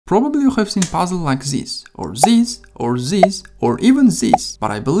Probably you have seen puzzles like this, or this, or this, or even this, but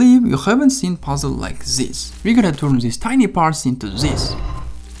I believe you haven't seen puzzle like this. We gotta turn these tiny parts into this.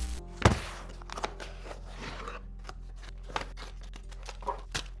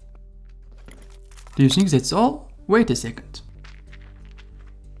 Do you think that's all? Wait a second.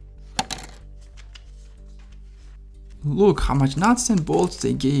 Look how much nuts and bolts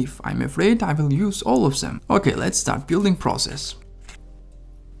they gave. I'm afraid I will use all of them. Okay, let's start building process.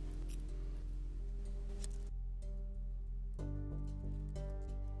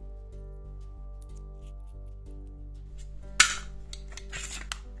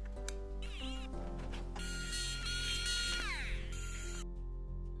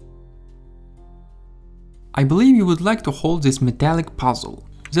 I believe you would like to hold this metallic puzzle.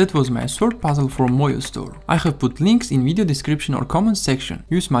 That was my third puzzle from Moyo store. I have put links in video description or comment section.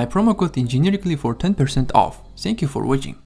 Use my promo code engineericly for 10% off. Thank you for watching.